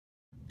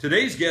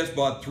Today's guest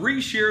bought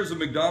 3 shares of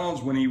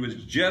McDonald's when he was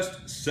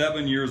just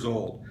 7 years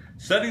old,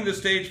 setting the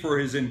stage for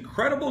his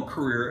incredible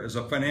career as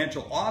a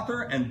financial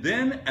author and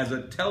then as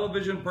a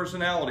television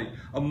personality,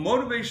 a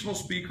motivational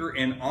speaker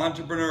and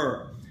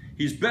entrepreneur.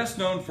 He's best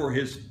known for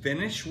his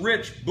Finish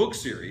Rich book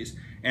series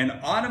and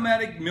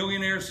Automatic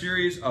Millionaire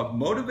series of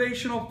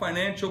motivational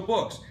financial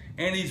books.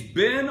 And he's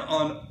been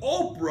on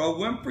Oprah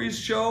Winfrey's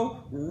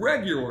show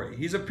regularly.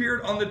 He's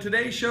appeared on the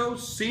Today Show,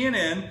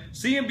 CNN,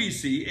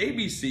 CNBC,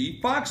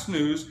 ABC, Fox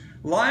News,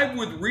 live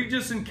with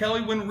Regis and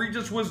Kelly when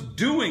Regis was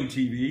doing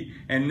TV,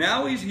 and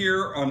now he's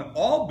here on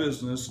All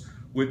Business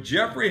with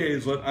Jeffrey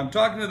Hayzlett. I'm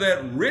talking to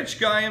that rich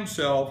guy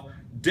himself,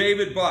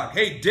 David Bach.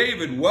 Hey,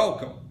 David,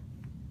 welcome.